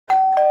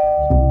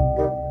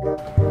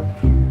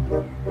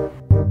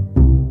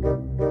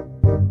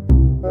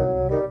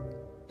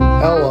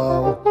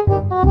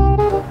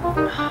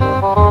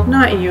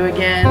Not you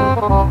again.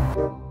 Oh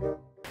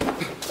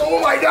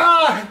my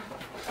God!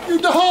 Your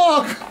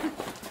dog!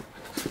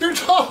 Your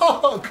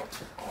dog!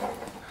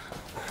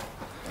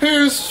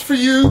 Here's for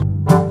you.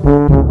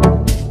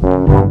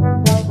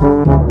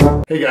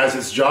 Hey guys,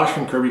 it's Josh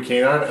from Kirby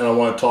Canine, and I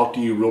want to talk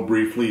to you real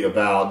briefly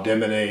about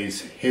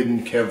Demanet's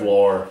hidden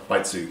Kevlar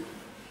bite suit.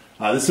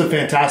 This is a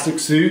fantastic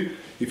suit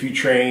if you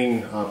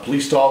train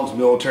police dogs,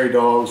 military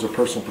dogs, or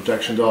personal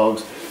protection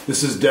dogs.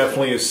 This is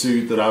definitely a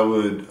suit that I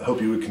would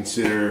hope you would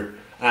consider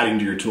adding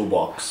to your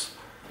toolbox.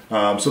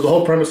 So the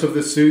whole premise of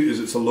this suit is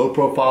it's a low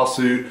profile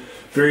suit,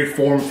 very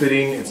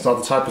form-fitting. It's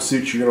not the type of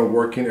suit you're going to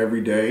work in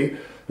every day.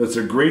 But it's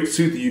a great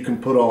suit that you can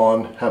put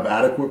on, have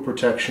adequate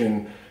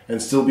protection,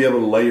 and still be able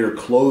to layer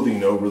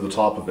clothing over the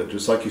top of it,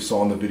 just like you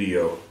saw in the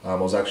video. I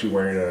was actually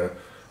wearing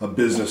a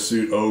business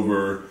suit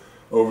over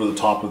the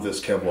top of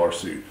this Kevlar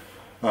suit.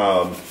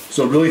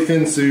 So really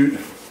thin suit.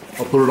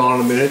 I'll put it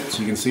on in a minute so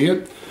you can see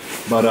it.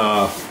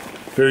 But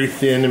very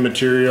thin in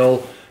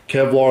material,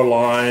 Kevlar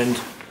lined.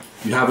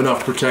 You have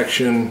enough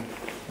protection,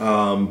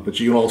 but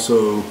you can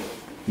also,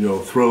 you know,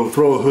 throw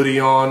a hoodie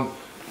on,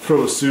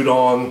 throw a suit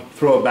on,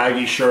 throw a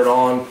baggy shirt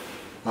on.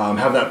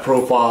 Have that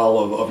profile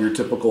of your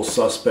typical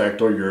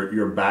suspect or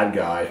your bad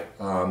guy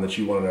that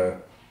you want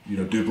to, you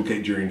know,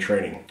 duplicate during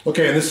training.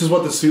 Okay, and this is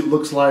what the suit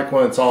looks like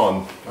when it's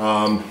on.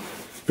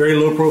 Very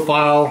low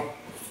profile,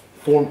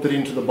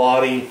 form-fitting to the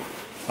body.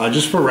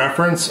 Just for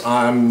reference,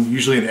 I'm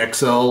usually an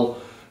XL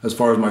as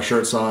far as my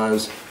shirt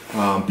size.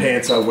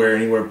 Pants I wear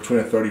anywhere between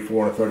a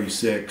 34 and a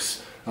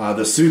 36.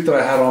 The suit that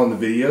I had on in the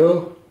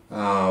video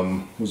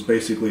was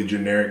basically a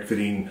generic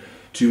fitting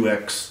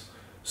 2X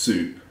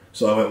suit.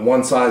 So I went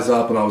one size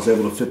up and I was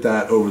able to fit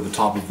that over the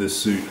top of this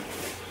suit.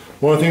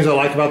 One of the things I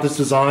like about this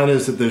design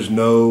is that there's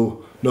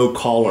no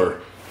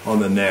collar on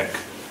the neck.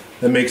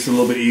 That makes it a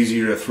little bit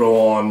easier to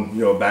throw on,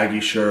 you know, a baggy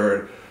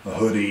shirt, a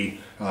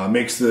hoodie.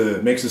 Makes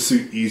the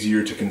suit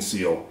easier to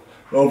conceal.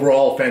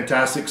 Overall,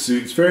 fantastic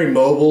suit. It's very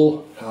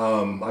mobile.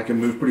 I can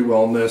move pretty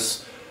well in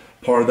this.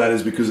 Part of that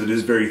is because it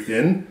is very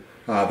thin.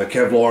 The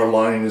Kevlar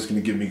lining is going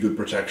to give me good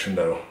protection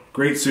though.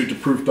 Great suit to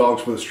proof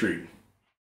dogs for the street.